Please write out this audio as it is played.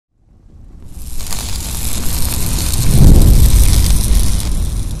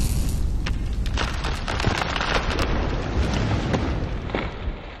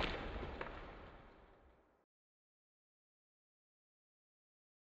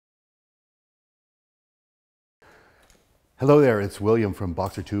Hello there, it's William from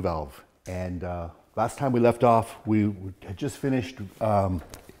Boxer 2 Valve. And last time we left off, we had just finished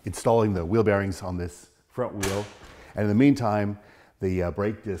installing the wheel bearings on this front wheel. And in the meantime, the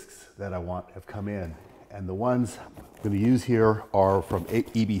brake discs that I want have come in. And the ones I'm going to use here are from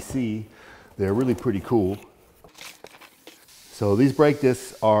EBC. They're really pretty cool. So these brake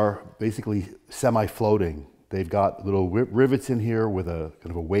discs are basically semi-floating. They've got little rivets in here with a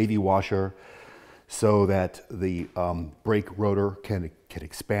kind of a wavy washer, so that the brake rotor can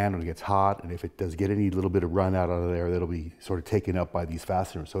expand when it gets hot, and if it does get any little bit of run out of there, that'll be sort of taken up by these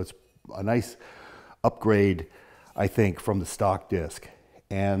fasteners. So it's a nice upgrade, I think, from the stock disc.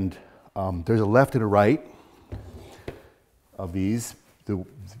 And there's a left and a right of these,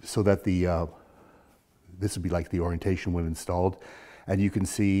 so that this would be like the orientation when installed, and you can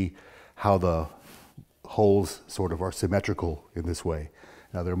see how the holes sort of are symmetrical in this way.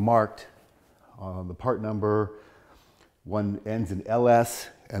 Now they're marked. The part number, one ends in LS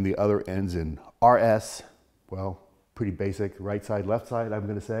and the other ends in RS. Well, pretty basic, right side, left side, I'm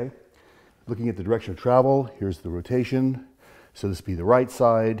going to say. Looking at the direction of travel, here's the rotation. So this would be the right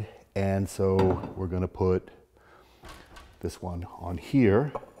side, and so we're going to put this one on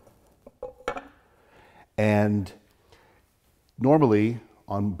here. And normally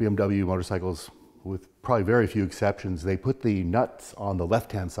on BMW motorcycles, with probably very few exceptions, they put the nuts on the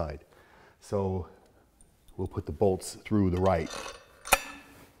left-hand side. So we'll put the bolts through the right,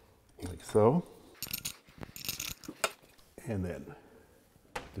 like so. And then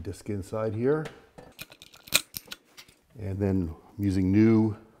the disc inside here. And then I'm using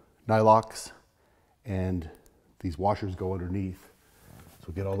new nylocks, and these washers go underneath. So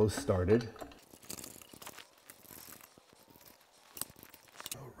we'll get all those started.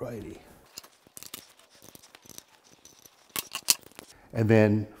 Alrighty. And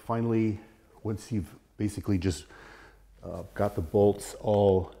then finally, once you've basically just got the bolts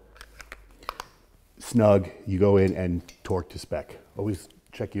all snug, you go in and torque to spec. Always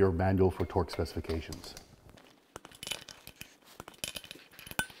check your manual for torque specifications.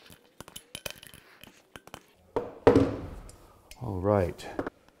 All right.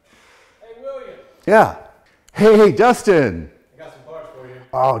 Hey, William. Yeah. Hey, Dustin. I got some parts for you.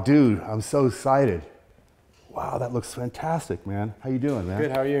 Oh, dude, I'm so excited. Wow, that looks fantastic, man. How you doing, man?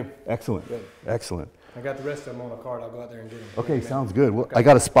 Good, how are you? Excellent. Good. Excellent. I got the rest of them on the card. I'll go out there and get them. Okay, sounds good. Well, I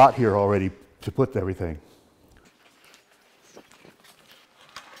got a spot here already to put everything.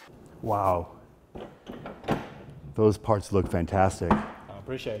 Wow. Those parts look fantastic. I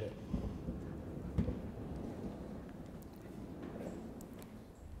appreciate it.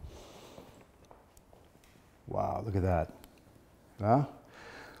 Wow, look at that. Huh?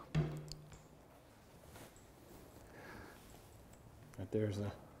 Right there's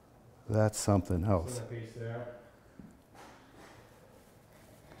the That's something else. piece there.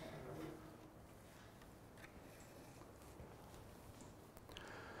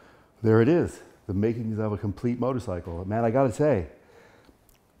 There it is, the makings of a complete motorcycle. Man, I gotta say,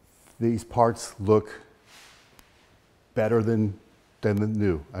 these parts look better than the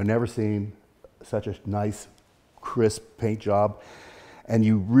new. I've never seen such a nice, crisp paint job, and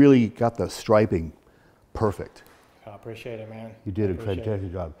you really got the striping perfect. I appreciate it, man. You did a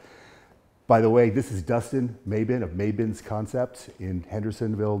fantastic job. By the way, this is Dustin Mabin of Mabin's Concepts in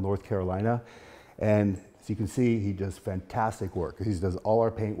Hendersonville, North Carolina. And as you can see, he does fantastic work. He does all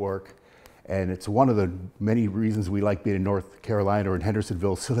our paint work. And it's one of the many reasons we like being in North Carolina or in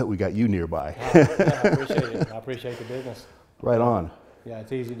Hendersonville, so that we got you nearby. Yeah, I appreciate it. I appreciate the business. Right on. Yeah,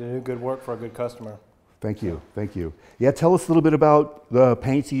 it's easy to do good work for a good customer. Thank you, thank you. Yeah, tell us a little bit about the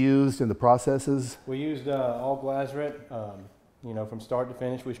paints you used and the processes. We used all glazrit, you know, from start to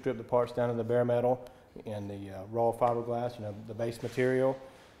finish. We stripped the parts down to the bare metal and the raw fiberglass, you know, the base material.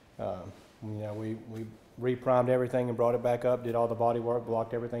 You know, we re-primed everything and brought it back up, did all the body work,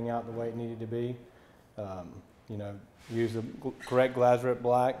 blocked everything out the way it needed to be. You know, used the correct glazrit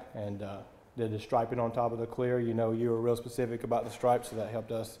black and did the striping on top of the clear. You know, you were real specific about the stripes, so that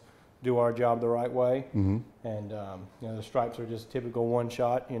helped us do our job the right way. Mm-hmm. And you know, the stripes are just typical one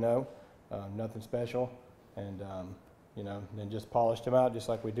shot, you know, nothing special. And you know, then just polished them out just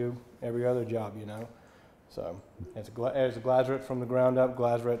like we do every other job, you know. So it's a glazrit from the ground up,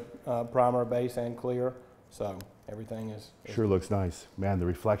 glazrit primer, base, and clear. So everything is Sure looks nice. Man, the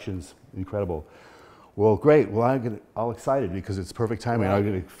reflections, incredible. Well, great. Well, I'm all excited because it's perfect timing. Right. I'm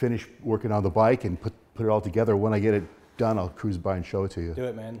going to finish working on the bike and put it all together. When I get it done, I'll cruise by and show it to you. Do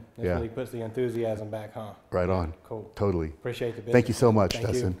it, man. This Yeah. really puts the enthusiasm back, huh? Right on. Cool. Totally. Appreciate the business. Thank you so much, Thank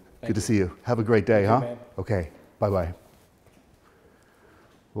Dustin. you. Good to see you. Have a great day, You huh? too, man. Okay. Bye-bye.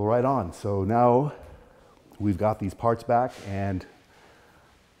 Well, right on. So now we've got these parts back, and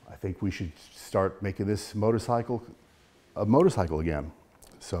I think we should start making this motorcycle a motorcycle again.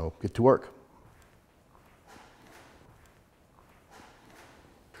 So get to work.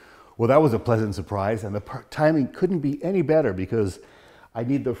 Well, that was a pleasant surprise, and the timing couldn't be any better because I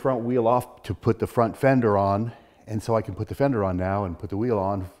need the front wheel off to put the front fender on, and so I can put the fender on now and put the wheel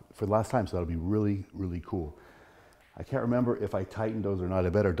on for the last time, so that'll be really, really cool. I can't remember if I tightened those or not. I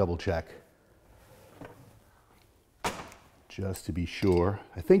better double check just to be sure.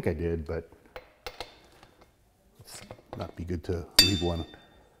 I think I did, but it's not be good to leave one.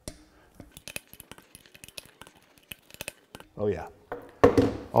 Oh yeah,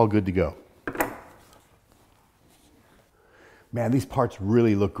 all good to go. Man, these parts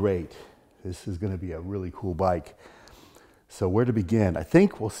really look great. This is going to be a really cool bike. So where to begin? I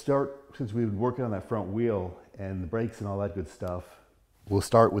think we'll start, since we've been working on that front wheel and the brakes and all that good stuff, we'll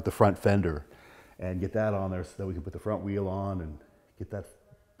start with the front fender and get that on there so that we can put the front wheel on and get that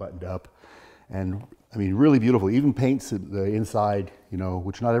buttoned up. And I mean, really beautiful. Even paints the inside, you know,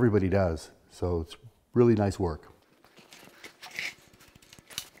 which not everybody does. So it's really nice work.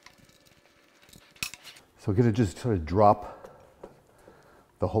 So we're going to just sort of drop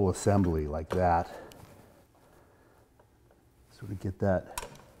the whole assembly like that. Sort of get that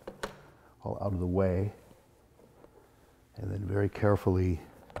all out of the way, and then very carefully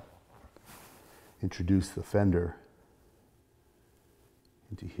introduce the fender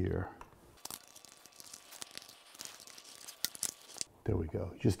into here. There we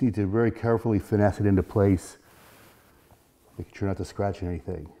go. You just need to very carefully finesse it into place, making sure not to scratch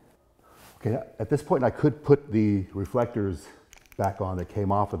anything. Okay, at this point I could put the reflectors back on that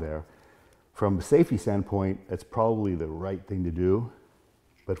came off of there. From a safety standpoint, it's probably the right thing to do,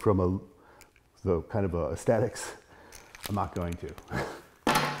 but from the kind of aesthetics, I'm not going to.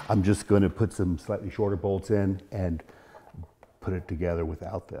 I'm just going to put some slightly shorter bolts in and put it together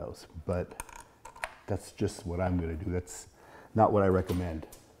without those, but that's just what I'm going to do. That's not what I recommend.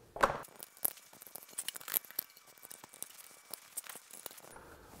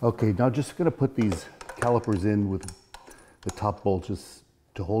 Okay, now just going to put these calipers in with the top bolt just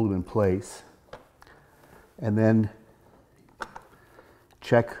to hold them in place, and then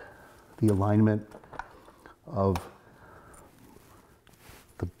check the alignment of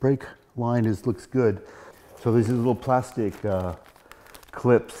the brake line. Looks good. So these little plastic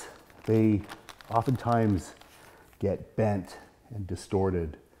clips, they oftentimes get bent and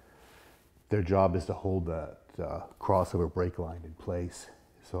distorted. Their job is to hold that crossover brake line in place.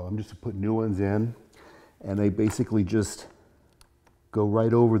 So I'm just going to put new ones in, and they basically just go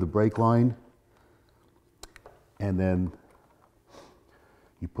right over the brake line, and then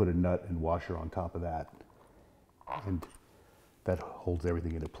you put a nut and washer on top of that, and that holds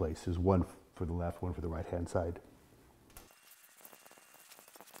everything into place. There's one for the left, one for the right hand side.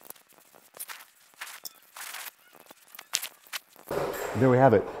 There we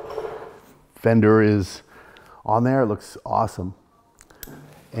have it. Fender is on there. It looks awesome.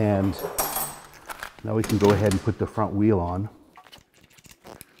 And now we can go ahead and put the front wheel on.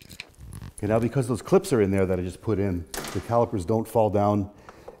 Okay, now because those clips are in there that I just put in, the calipers don't fall down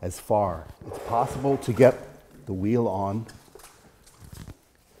as far. It's possible to get the wheel on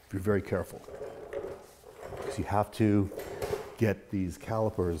if you're very careful, because you have to get these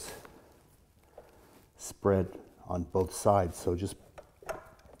calipers spread on both sides. So just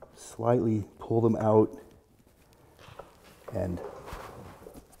slightly pull them out and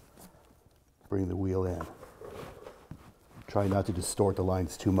bring the wheel in. Try not to distort the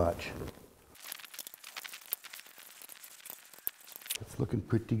lines too much. It's looking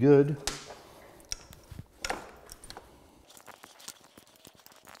pretty good.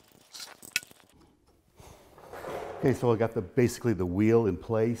 Okay, so I got basically the wheel in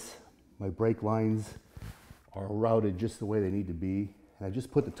place. My brake lines are routed just the way they need to be. And I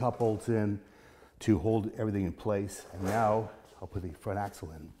just put the top bolts in to hold everything in place. And now I'll put the front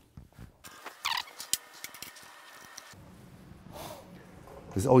axle in.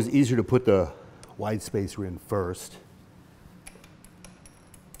 It's always easier to put the wide spacer in first,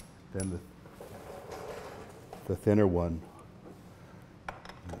 then the thinner one,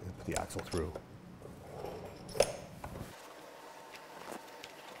 put the axle through.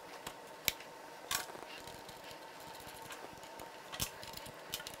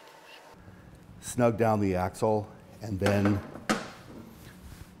 Snug down the axle and then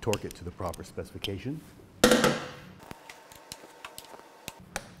torque it to the proper specification.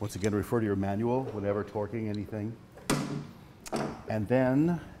 Once again, refer to your manual whenever torquing anything. And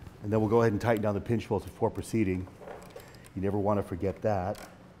then we'll go ahead and tighten down the pinch bolts before proceeding. You never want to forget that.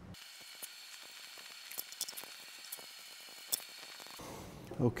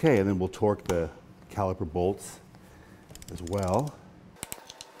 Okay, and then we'll torque the caliper bolts as well.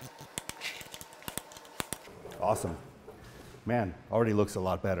 Awesome. Man, already looks a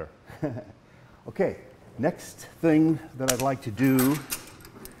lot better. Okay, next thing that I'd like to do is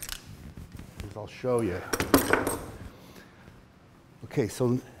I'll show you. Okay,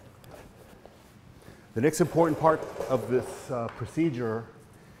 so the next important part of this procedure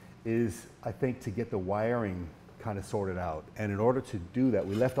is, I think, to get the wiring kind of sorted out. And in order to do that,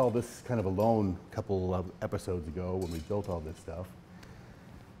 we left all this kind of alone a couple of episodes ago when we built all this stuff.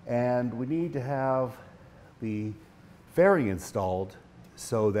 And we need to have the fairing installed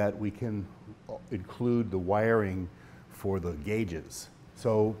so that we can include the wiring for the gauges.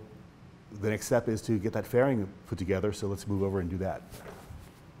 So the next step is to get that fairing put together, so let's move over and do that.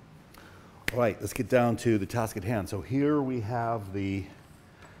 All right, let's get down to the task at hand. So here we have the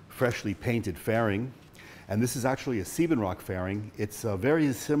freshly painted fairing, and this is actually a Siebenrock fairing. It's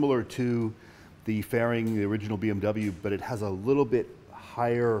very similar to the fairing, the original BMW, but it has a little bit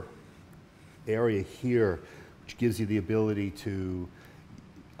higher area here, which gives you the ability to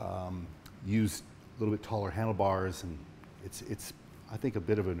use a little bit taller handlebars, and it's I think a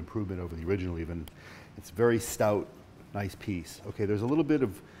bit of an improvement over the original even. It's a very stout, nice piece. Okay, there's a little bit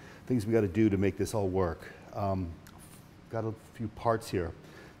of things we got to do to make this all work. Got a few parts here.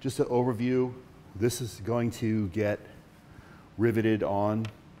 Just an overview, this is going to get riveted on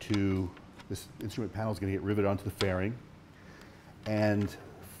to, this instrument panel is going to get riveted onto the fairing. And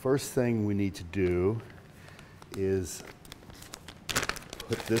first thing we need to do is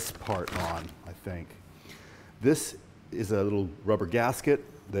put this part on, I think. This is a little rubber gasket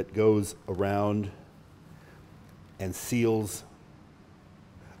that goes around and seals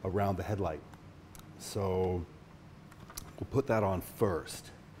around the headlight. So we'll put that on first.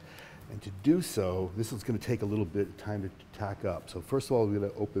 And to do so, this is going to take a little bit of time to tack up. So first of all, we're going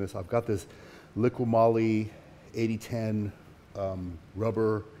to open this. I've got this Liqui Moly 8010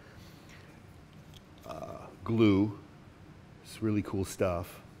 rubber glue. It's really cool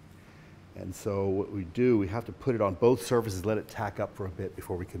stuff. And so what we do, we have to put it on both surfaces, let it tack up for a bit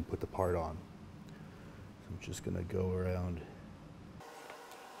before we can put the part on. So I'm just going to go around.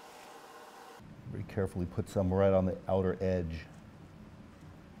 Very carefully put some right on the outer edge,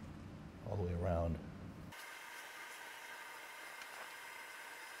 all the way around.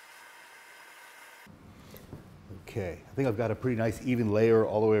 Okay, I think I've got a pretty nice even layer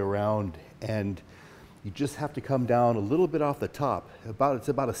all the way around, and you just have to come down a little bit off the top. It's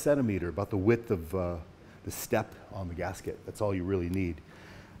about a centimeter, about the width of the step on the gasket. That's all you really need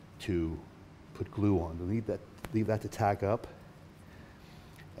to put glue on. Leave that to tack up,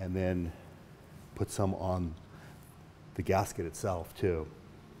 and then put some on the gasket itself too.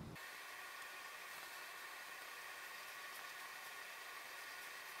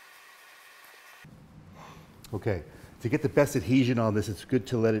 Okay, to get the best adhesion on this, it's good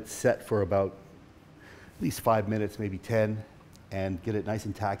to let it set for about at least 5 minutes, maybe 10, and get it nice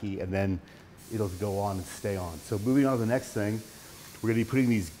and tacky, and then it'll go on and stay on. So moving on to the next thing, we're going to be putting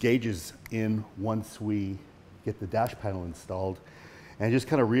these gauges in once we get the dash panel installed. And I just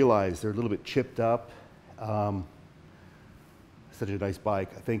kind of realized they're a little bit chipped up. Such a nice bike.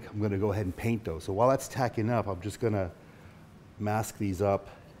 I think I'm going to go ahead and paint those. So while that's tacking up, I'm just going to mask these up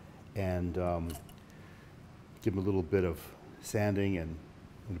and give them a little bit of sanding, and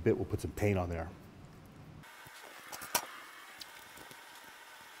in a bit we'll put some paint on there.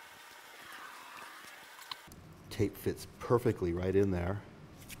 Tape fits perfectly right in there.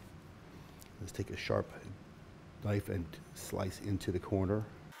 Let's take a sharp knife and slice into the corner.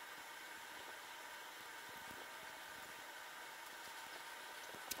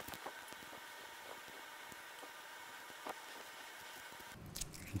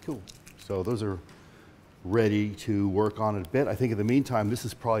 Cool. So those are ready to work on in a bit. I think in the meantime, this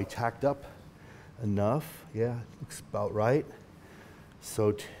is probably tacked up enough. Yeah, looks about right.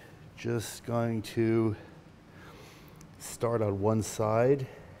 So just going to start on one side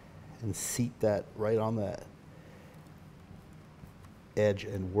and seat that right on that edge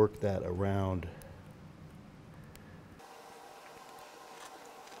and work that around.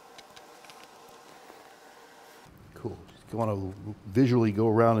 Cool. Just want to visually go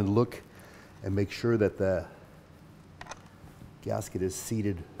around and look and make sure that the gasket is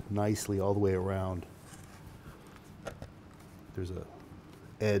seated nicely all the way around. There's a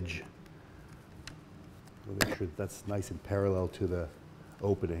edge. We'll make sure that that's nice and parallel to the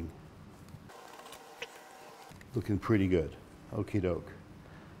opening. Looking pretty good. Okie doke.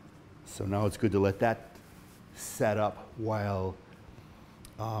 So now it's good to let that set up while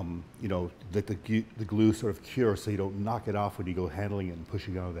you know, let the glue sort of cure so you don't knock it off when you go handling it and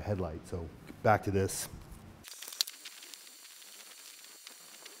pushing it out of the headlight. So back to this.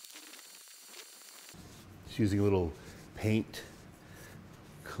 Just using a little paint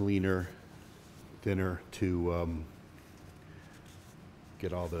cleaner, thinner to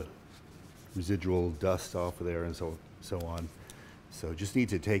get all the residual dust off of there and so on. So just need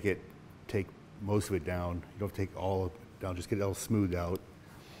to take most of it down. You don't have to take all of it down, just get it all smoothed out.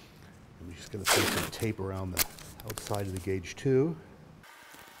 I'm just going to put some tape around the outside of the gauge too.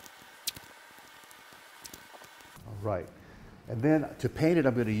 All right. And then to paint it,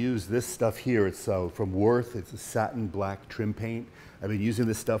 I'm going to use this stuff here. It's from Worth. It's a satin black trim paint. I've been using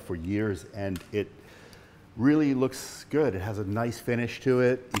this stuff for years, and it really looks good. It has a nice finish to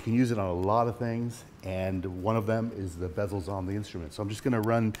it. You can use it on a lot of things, and one of them is the bezels on the instrument. So I'm just going to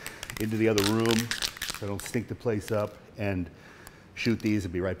run into the other room so I don't stink the place up and shoot these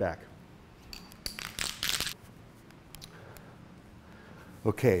and be right back.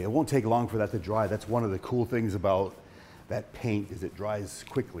 Okay, it won't take long for that to dry. That's one of the cool things about that paint is it dries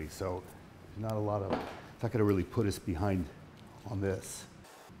quickly. So there's not a lot of, it's not going to really put us behind on this.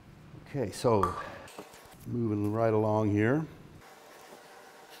 Okay, so moving right along here.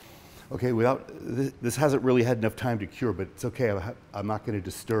 Okay, this hasn't really had enough time to cure, but it's okay. I'm not going to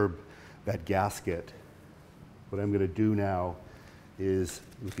disturb that gasket. What I'm going to do now is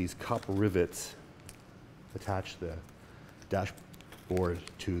with these copper rivets, attach the dashboard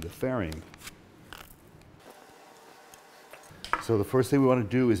to the fairing. So the first thing we want to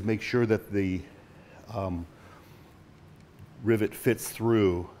do is make sure that the rivet fits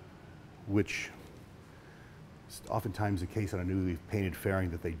through, which is oftentimes the case on a newly painted fairing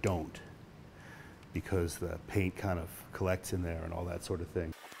that they don't, because the paint kind of collects in there and all that sort of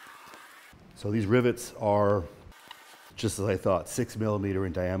thing. So these rivets are, just as I thought, 6 millimeter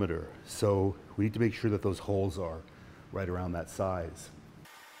in diameter. So we need to make sure that those holes are right around that size.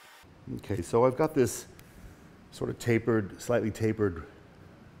 Okay, so I've got this sort of tapered, slightly tapered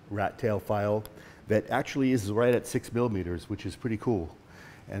rat tail file that actually is right at 6 millimeters, which is pretty cool.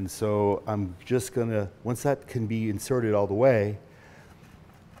 And so I'm just gonna, once that can be inserted all the way,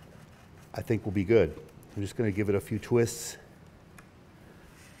 I think we'll be good. I'm just gonna give it a few twists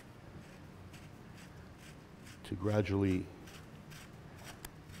to gradually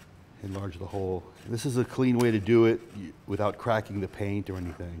enlarge the hole. This is a clean way to do it without cracking the paint or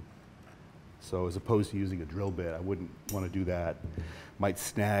anything. So as opposed to using a drill bit, I wouldn't want to do that. Might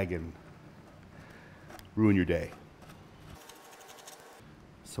snag and ruin your day.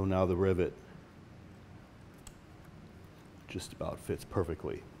 So now the rivet just about fits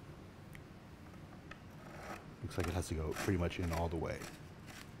perfectly. Looks like it has to go pretty much in all the way.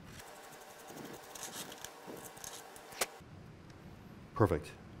 Perfect.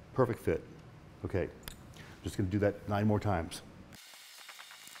 Perfect fit. Okay. Just going to do that 9 more times.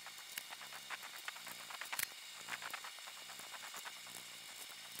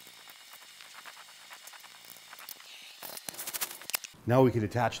 Now we can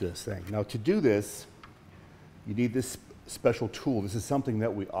attach this thing. Now to do this, you need this special tool. This is something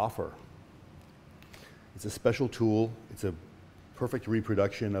that we offer. It's a special tool. It's a perfect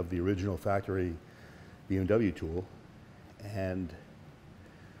reproduction of the original factory BMW tool. And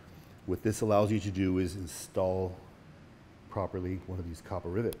what this allows you to do is install properly one of these copper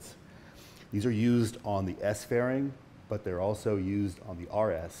rivets. These are used on the S fairing, but they're also used on the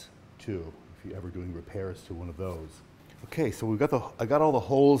RS too, if you're ever doing repairs to one of those. Okay, so I got all the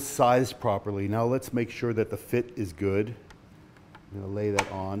holes sized properly. Now let's make sure that the fit is good. I'm gonna lay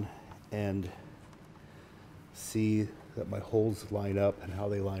that on and see that my holes line up and how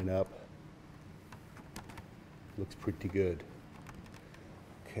they line up. Looks pretty good.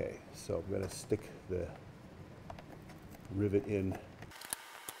 Okay, so I'm gonna stick the rivet in.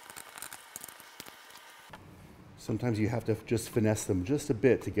 Sometimes you have to just finesse them just a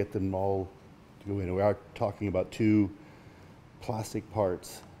bit to get them all to go in. We are talking about 2 plastic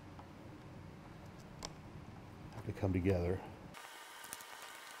parts have to come together.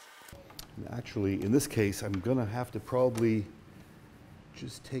 And actually, in this case, I'm gonna have to probably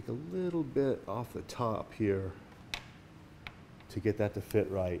just take a little bit off the top here to get that to fit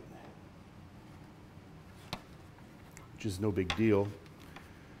right, which is no big deal.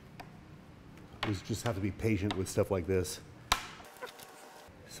 You just have to be patient with stuff like this.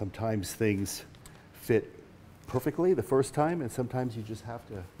 Sometimes things fit perfectly the first time, and sometimes you just have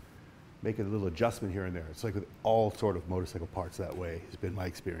to make a little adjustment here and there. It's like with all sort of motorcycle parts that way, has been my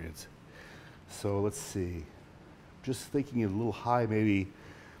experience. So let's see. Just thinking a little high maybe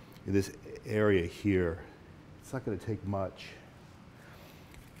in this area here. It's not going to take much.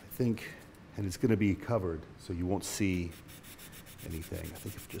 think, and it's going to be covered, so you won't see anything. I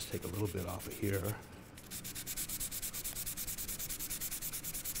think if you just take a little bit off of here.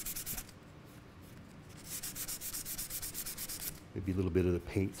 Maybe a little bit of the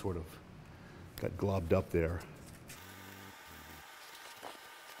paint sort of got globbed up there.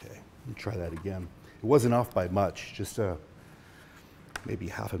 Okay, let me try that again. It wasn't off by much, just maybe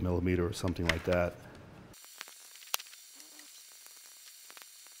 0.5 millimeter or something like that.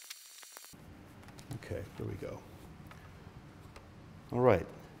 Okay, there we go. All right.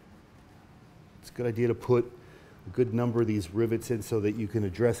 It's a good idea to put a good number of these rivets in so that you can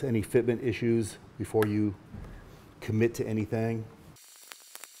address any fitment issues before you commit to anything.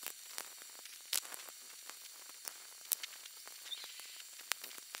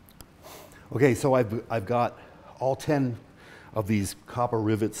 Okay, so I've got all 10 of these copper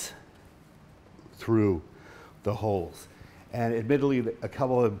rivets through the holes. And admittedly, a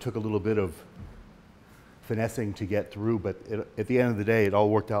couple of them took a little bit of finessing to get through, but at the end of the day, it all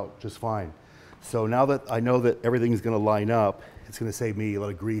worked out just fine. So now that I know that everything's going to line up, it's going to save me a lot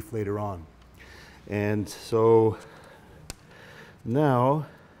of grief later on. And so now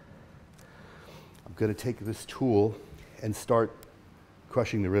I'm going to take this tool and start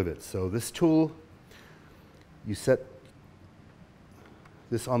crushing the rivets. So this tool, you set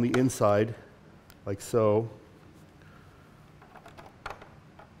this on the inside like so,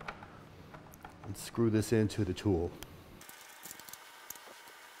 and screw this into the tool.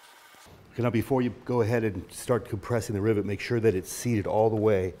 Okay, now before you go ahead and start compressing the rivet, make sure that it's seated all the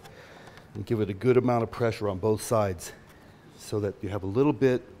way and give it a good amount of pressure on both sides so that you have a little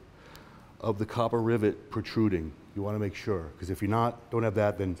bit of the copper rivet protruding. You want to make sure, because if you're not, don't have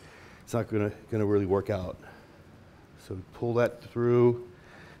that, then it's not going to really work out. So pull that through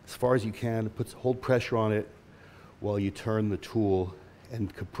as far as you can, hold pressure on it while you turn the tool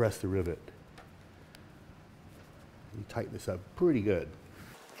and compress the rivet. You tighten this up pretty good.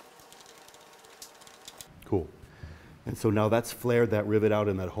 Cool. And so now that's flared that rivet out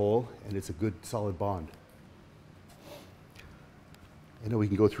in that hole, and it's a good solid bond. And then we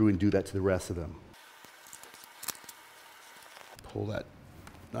can go through and do that to the rest of them. Pull that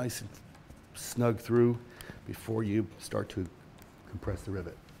nice and snug through before you start to compress the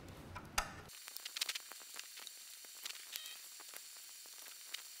rivet.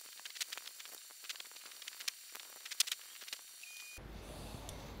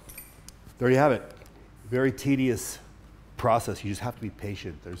 There you have it. Very tedious process. You just have to be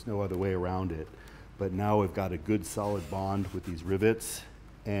patient. There's no other way around it. But now we've got a good solid bond with these rivets,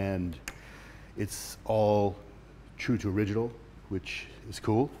 and it's all true to original, which is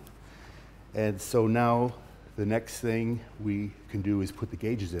cool. And so now the next thing we can do is put the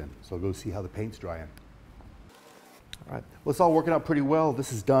gauges in. So I'll go see how the paint's drying. All right, well, it's all working out pretty well.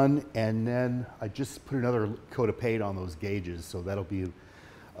 This is done, and then I just put another coat of paint on those gauges, so that'll be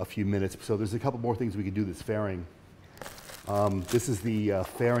a few minutes. So there's a couple more things we can do this fairing. This is the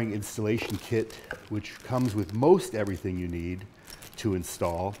fairing installation kit, which comes with most everything you need to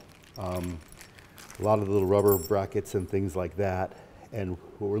install. A lot of the little rubber brackets and things like that. And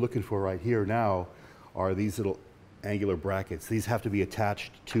what we're looking for right here now are these little angular brackets. These have to be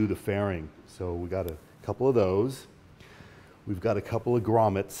attached to the fairing. So we got a couple of those. We've got a couple of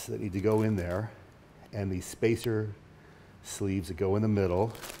grommets that need to go in there, and these spacer sleeves that go in the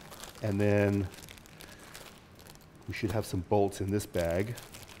middle. And then we should have some bolts in this bag.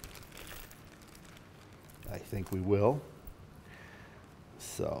 I think we will.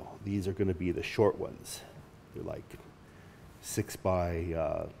 So these are going to be the short ones. They're like 6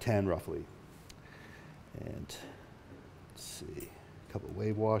 by 10 roughly. And let's see, a couple of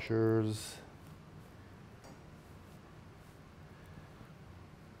wave washers.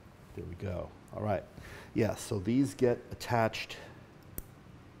 There we go. All right. Yeah, so these get attached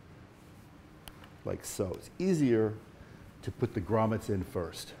like so. It's easier to put the grommets in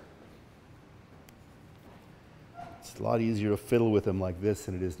first. It's a lot easier to fiddle with them like this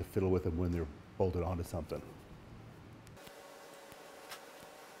than it is to fiddle with them when they're bolted onto something.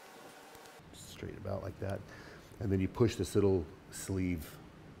 Straighten them out like that. And then you push this little sleeve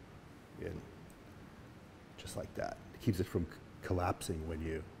in, just like that. It keeps it from collapsing when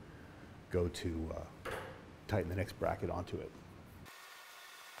you go to tighten the next bracket onto it.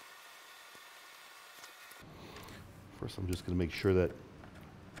 First, I'm just going to make sure that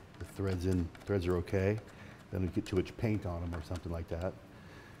the threads are okay. Then we get too much paint on them or something like that.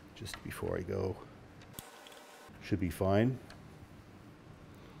 Just before I go, should be fine.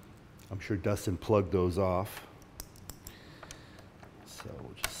 I'm sure Dustin plugged those off. So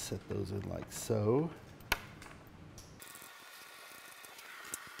we'll just set those in like so.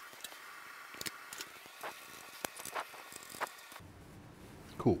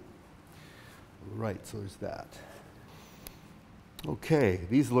 Cool. Right, so there's that. Okay,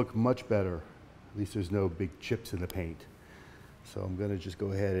 these look much better. At least there's no big chips in the paint. So I'm gonna just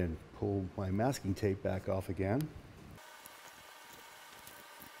go ahead and pull my masking tape back off again.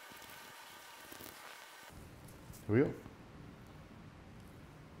 Here we go.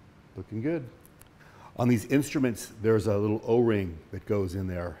 Looking good. On these instruments, there's a little O-ring that goes in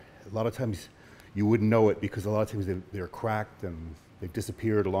there. A lot of times you wouldn't know it because a lot of times they're cracked and they've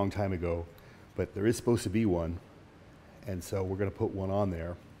disappeared a long time ago, but there is supposed to be one. And so we're gonna put one on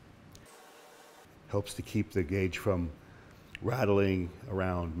there. Helps to keep the gauge from rattling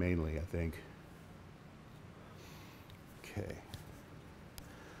around mainly, I think. Okay.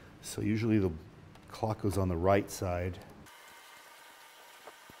 So usually the clock goes on the right side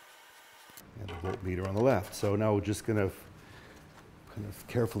and the voltmeter on the left. So now we're just gonna kind of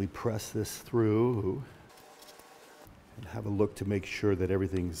carefully press this through and have a look to make sure that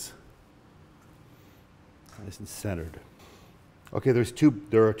everything's nice and centered. Okay, there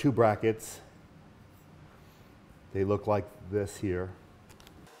are two brackets. They look like this here.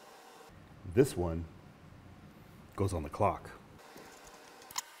 This one goes on the clock.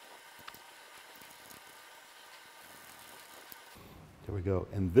 There we go.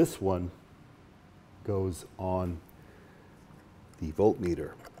 And this one goes on the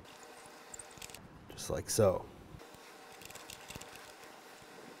voltmeter, just like so.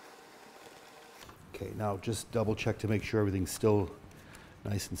 Okay, now just double check to make sure everything's still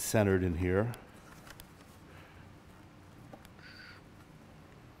nice and centered in here.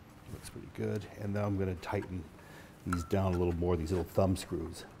 Looks pretty good. And now I'm going to tighten these down a little more, these little thumb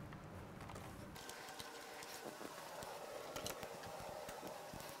screws.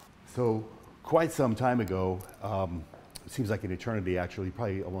 So quite some time ago, it seems like an eternity actually,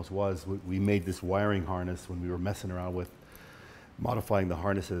 probably almost was, we made this wiring harness when we were messing around with modifying the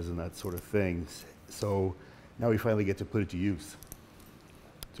harnesses and that sort of thing. So now we finally get to put it to use.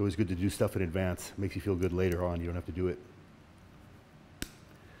 It's always good to do stuff in advance. It makes you feel good later on. You don't have to do it.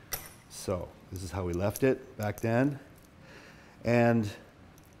 So this is how we left it back then. And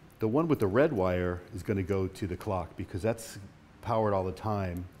the one with the red wire is going to go to the clock because that's powered all the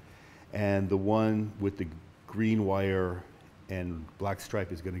time. And the one with the green wire and black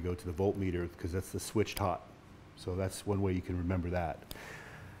stripe is going to go to the voltmeter because that's the switched hot. So that's one way you can remember that.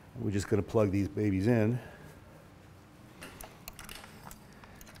 And we're just going to plug these babies in.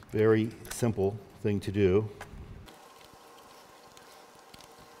 Very simple thing to do.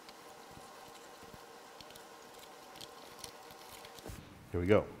 Here we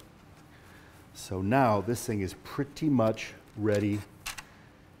go. So now this thing is pretty much ready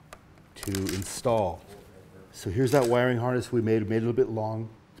to install. So here's that wiring harness we made. We made it a little bit long.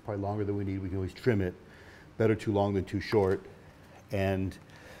 It's probably longer than we need. We can always trim it. Better too long than too short. And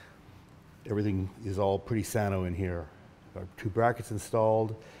everything is all pretty sano in here. Our two brackets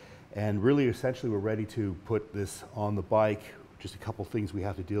installed. And really, essentially, we're ready to put this on the bike. Just a couple things we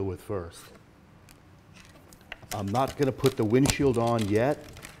have to deal with first. I'm not going to put the windshield on yet.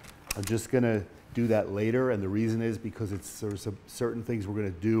 I'm just going to do that later, and the reason is because there's some certain things we're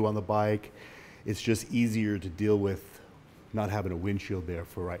going to do on the bike. It's just easier to deal with not having a windshield there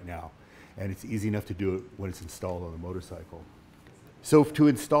for right now, and it's easy enough to do it when it's installed on the motorcycle. So to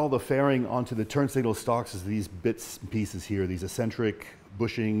install the fairing onto the turn signal stocks is these bits and pieces here, these eccentric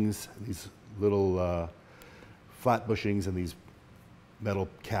bushings, these little flat bushings, and these metal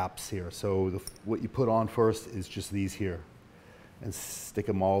caps here. So what you put on first is just these here, and stick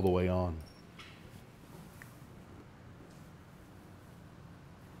them all the way on.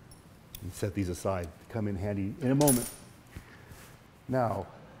 And set these aside. Come in handy in a moment. Now,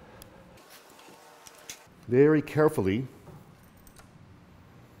 very carefully,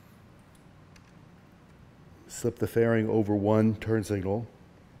 slip the fairing over one turn signal,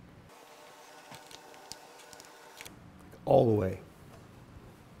 all the way.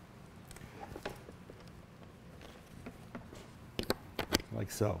 Like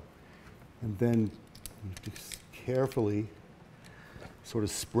so. And then you just carefully sort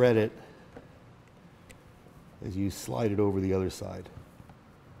of spread it as you slide it over the other side.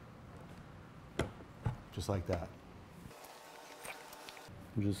 Just like that.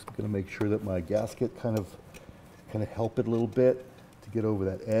 I'm just going to make sure that my gasket kind of help it a little bit to get over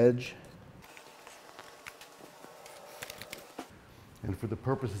that edge. And for the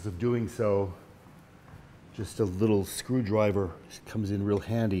purposes of doing so, just a little screwdriver comes in real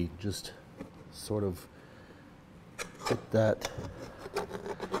handy. Just sort of put that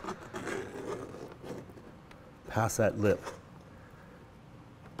past that lip.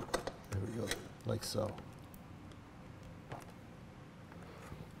 There we go, like so.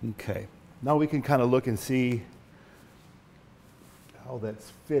 Okay, now we can kind of look and see how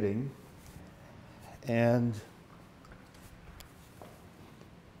that's fitting. And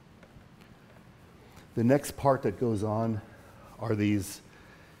the next part that goes on are these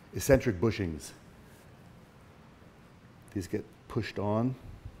eccentric bushings. These get pushed on,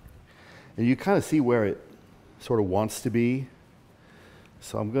 and you kind of see where it sort of wants to be.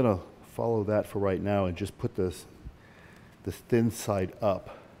 So I'm going to follow that for right now and just put this thin side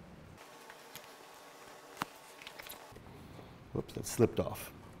up. Whoops, that slipped off.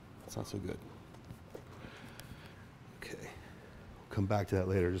 That's not so good. Okay, we'll come back to that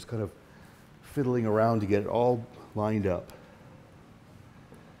later. Just kind of fiddling around to get it all lined up.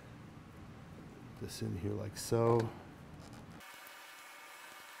 This in here like so.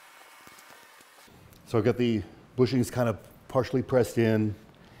 So I've got the bushings kind of partially pressed in,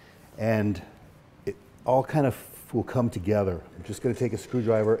 and it all kind of will come together. I'm just going to take a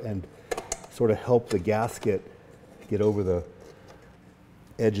screwdriver and sort of help the gasket get over the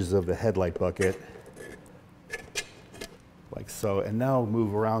edges of the headlight bucket, like so, and now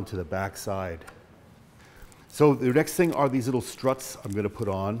move around to the back side. So the next thing are these little struts I'm going to put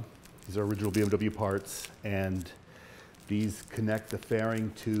on. These are original BMW parts, and these connect the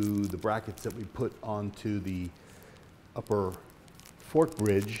fairing to the brackets that we put onto the upper fork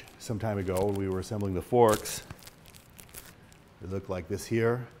bridge some time ago when we were assembling the forks. They look like this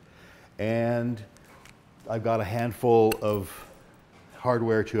here. And I've got a handful of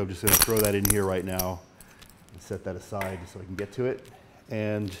hardware too. I'm just going to throw that in here right now and set that aside so I can get to it.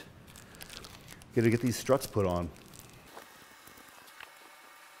 And going to get these struts put on.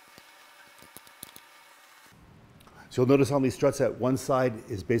 So you'll notice on these struts that one side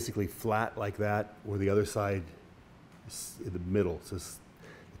is basically flat like that, where the other side is in the middle. So the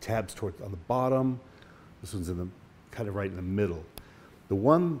tab's on the bottom. This one's in the kind of right in the middle. The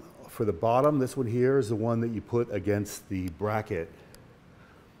one for the bottom, this one here, is the one that you put against the bracket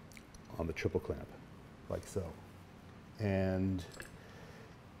on the triple clamp, like so. And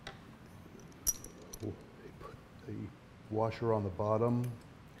we'll put the washer on the bottom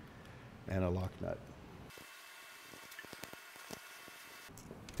and a lock nut.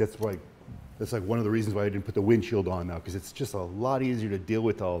 That's like one of the reasons why I didn't put the windshield on now, because it's just a lot easier to deal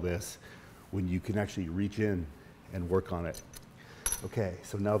with all this when you can actually reach in and work on it. Okay,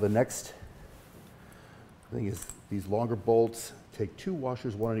 so now the next thing is these longer bolts. Take two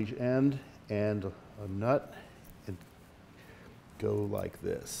washers, one on each end, and a nut, and go like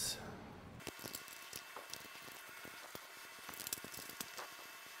this.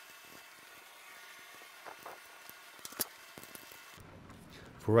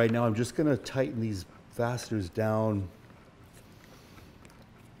 For right now, I'm just going to tighten these fasteners down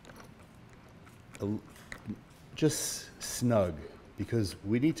just snug, because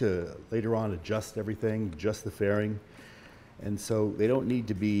we need to later on adjust everything, adjust the fairing, and so they don't need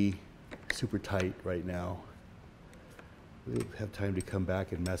to be super tight right now. We'll have time to come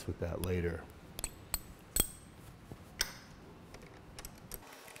back and mess with that later.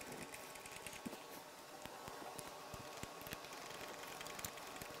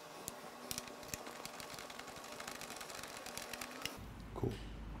 Cool.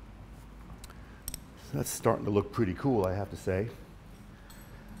 So that's starting to look pretty cool, I have to say.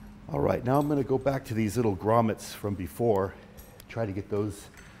 All right, now I'm going to go back to these little grommets from before, try to get those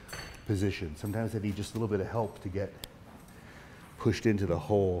positioned. Sometimes I need just a little bit of help to get pushed into the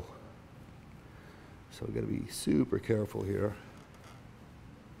hole. So I've got to be super careful here,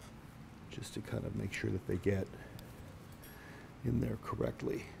 just to kind of make sure that they get in there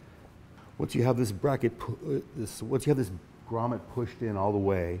correctly. Once you have this bracket, once you have this grommet pushed in all the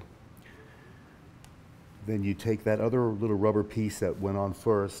way, then you take that other little rubber piece that went on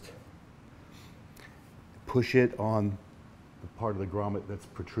first, push it on the part of the grommet that's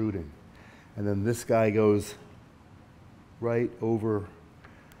protruding. And then this guy goes right over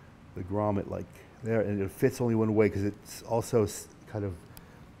the grommet like there, and it fits only one way because it's also kind of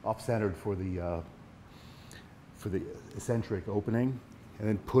off-centered for the eccentric opening, and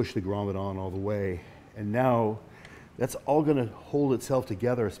then push the grommet on all the way. And now that's all going to hold itself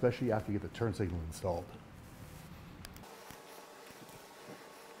together, especially after you get the turn signal installed.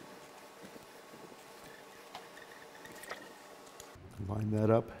 Line that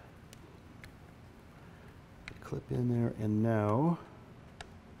up, clip in there, and now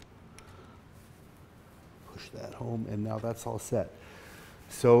push that home, and now that's all set.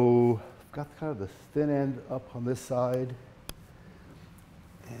 So I've got kind of the thin end up on this side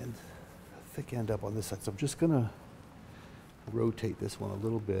and a thick end up on this side. So I'm just going to rotate this one a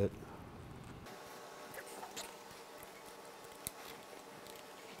little bit.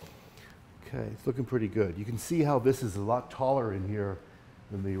 Okay, it's looking pretty good. You can see how this is a lot taller in here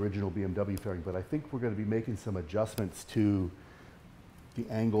than the original BMW fairing, but I think we're going to be making some adjustments to the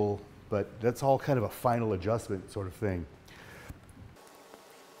angle, but that's all kind of a final adjustment sort of thing.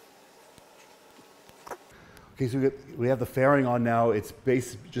 Okay, so we have the fairing on now. It's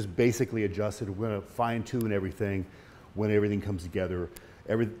just basically adjusted. We're going to fine tune everything when everything comes together.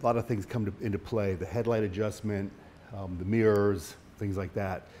 A lot of things come into play, the headlight adjustment, the mirrors, things like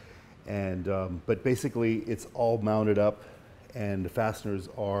that. And, but basically it's all mounted up and the fasteners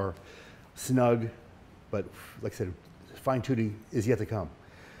are snug, but like I said, fine tuning is yet to come.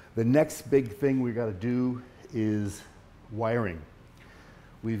 The next big thing we got to do is wiring.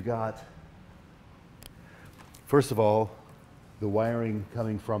 We've got, first of all, the wiring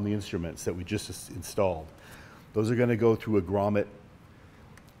coming from the instruments that we just installed. Those are going to go through a grommet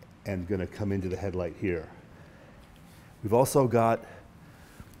and going to come into the headlight here. We've also got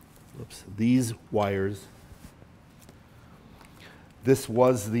these wires. This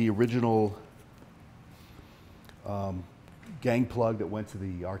was the original gang plug that went to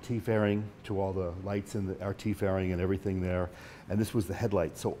the RT fairing, to all the lights in the RT fairing and everything there. And this was the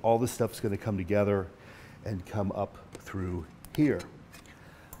headlight. So all this stuff's going to come together and come up through here.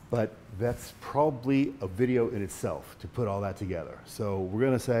 But that's probably a video in itself to put all that together. So we're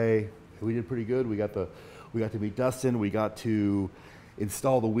going to say we did pretty good. We got to meet Dustin. We got to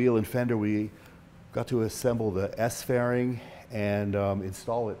install the wheel in Fender. We got to assemble the S fairing and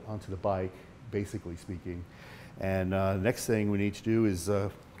install it onto the bike, basically speaking. And next thing we need to do is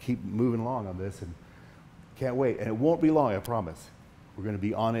keep moving along on this, and can't wait. And it won't be long, I promise. We're going to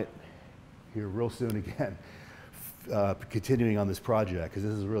be on it here real soon again, continuing on this project, because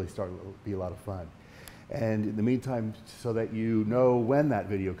this is really starting to be a lot of fun. And in the meantime, so that you know when that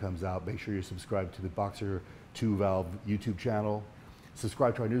video comes out, make sure you're subscribed to the Boxer 2 Valve YouTube channel,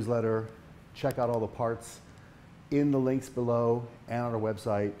 subscribe to our newsletter, check out all the parts in the links below and on our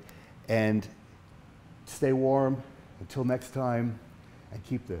website, and stay warm until next time, and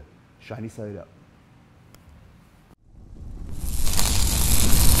keep the shiny side up.